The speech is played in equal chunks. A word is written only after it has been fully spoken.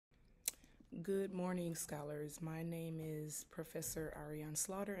Good morning, scholars. My name is Professor Arianne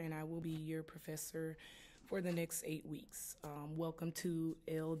Slaughter, and I will be your professor for the next 8 weeks. Welcome to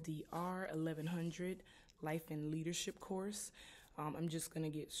LDR 1100 Life and Leadership course. I'm just going to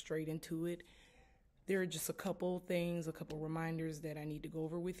get straight into it. There are just a couple things, a couple reminders that I need to go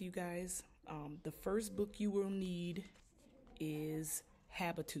over with you guys. The first book you will need is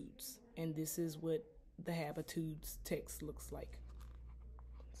Habitudes, and this is what the Habitudes text looks like.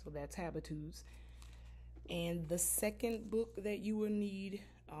 So that's Habitudes. And the second book that you will need,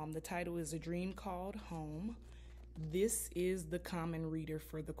 the title is A Dream Called Home. This is the common reader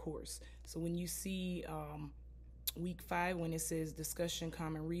for the course. So when you see week 5, when it says discussion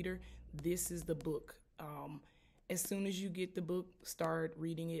common reader, this is the book. As soon as you get the book, start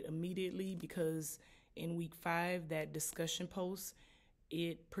reading it immediately, because in week 5, that discussion post,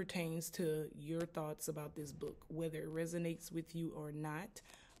 it pertains to your thoughts about this book, whether it resonates with you or not.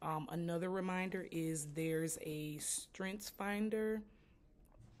 Another reminder is there's a Strengths Finder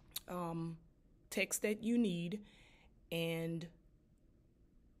text that you need, and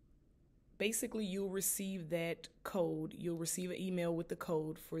basically you'll receive that code. You'll receive an email with the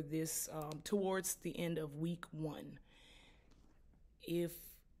code for this towards the end of week 1. If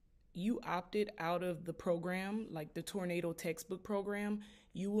you opted out of the program, like the Tornado textbook program,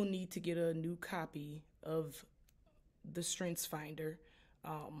 you will need to get a new copy of the Strengths Finder.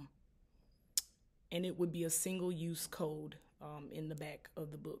 And it would be a single-use code in the back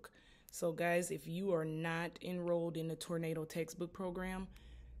of the book. So guys, if you are not enrolled in the Tornado textbook program,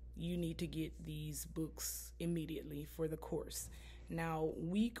 you need to get these books immediately for the course. Now,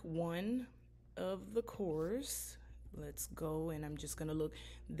 week 1 of the course, let's go, and I'm just gonna look.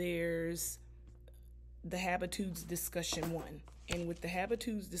 There's the Habitudes Discussion 1. And with the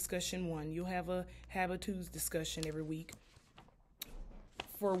Habitudes Discussion 1, you'll have a Habitudes discussion every week.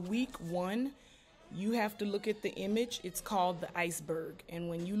 For week 1, you have to look at the image. It's called the iceberg. And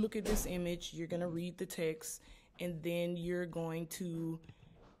when you look at this image, you're going to read the text, and then you're going to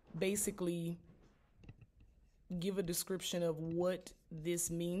basically give a description of what this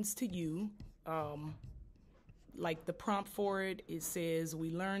means to you. Like the prompt for it, it says,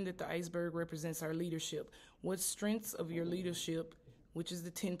 we learned that the iceberg represents our leadership. What strengths of your leadership, which is the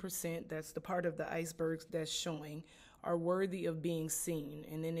 10%, that's the part of the iceberg that's showing, are worthy of being seen.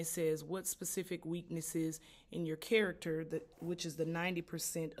 And then it says what specific weaknesses in your character, which is the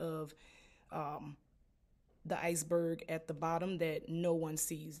 90% of the iceberg at the bottom that no one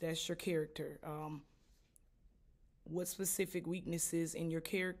sees. That's your character. What specific weaknesses in your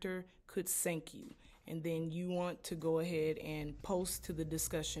character could sink you? And then you want to go ahead and post to the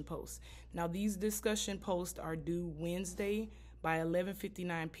discussion post. Now, these discussion posts are due Wednesday by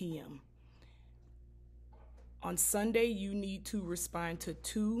 11:59 p.m. On Sunday, you need to respond to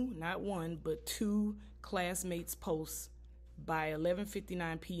 2, not 1, but 2 classmates' posts by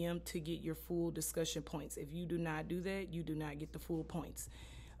 11:59 p.m. to get your full discussion points. If you do not do that, you do not get the full points.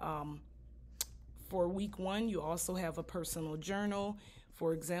 For week 1, you also have a personal journal.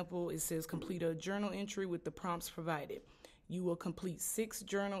 For example, it says complete a journal entry with the prompts provided. You will complete 6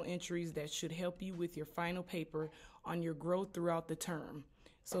 journal entries that should help you with your final paper on your growth throughout the term.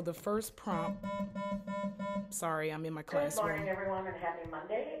 So the first prompt, sorry, I'm in my classroom. Good morning, everyone, and happy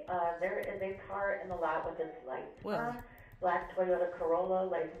Monday. There is a car in the lot with its lights on. Black Toyota Corolla,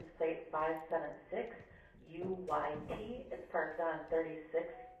 license plate 576 UYT. It's parked on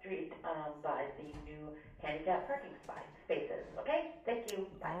 36th Street by the new handicap parking spaces. Okay, thank you.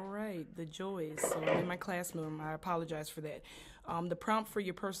 Bye. All right, the joys. So I'm in my classroom. I apologize for that. The prompt for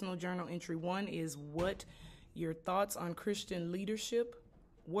your personal journal entry 1 is what your thoughts on Christian leadership.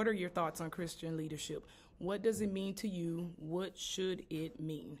 What are your thoughts on Christian leadership? What does it mean to you? What should it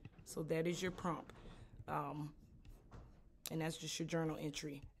mean? So that is your prompt. And that's just your journal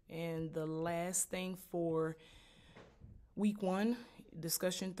entry. And the last thing for week 1,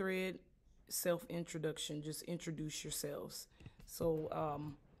 discussion thread, self-introduction. Just introduce yourselves.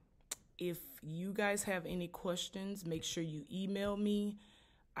 So if you guys have any questions, make sure you email me.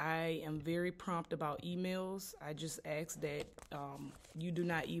 I am very prompt about emails. I just ask that you do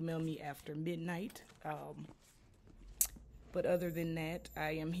not email me after midnight. But other than that,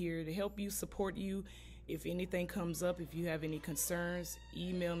 I am here to help you, support you. If anything comes up, if you have any concerns,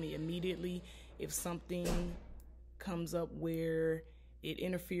 email me immediately. If something comes up where it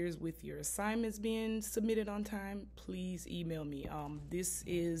interferes with your assignments being submitted on time, please email me.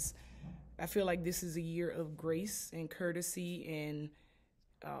 I feel like this is a year of grace and courtesy, and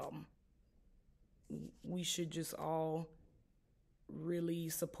we should just all really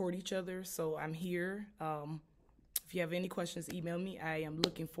support each other. So I'm here. If you have any questions, email me. I am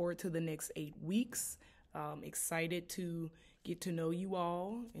looking forward to the next 8 weeks. Excited to get to know you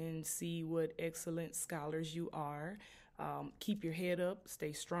all and see what excellent scholars you are. Keep your head up,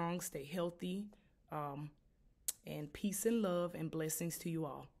 stay strong, stay healthy, and peace and love and blessings to you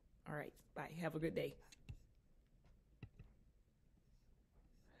all. All right, bye. Have a good day.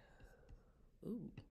 Ooh.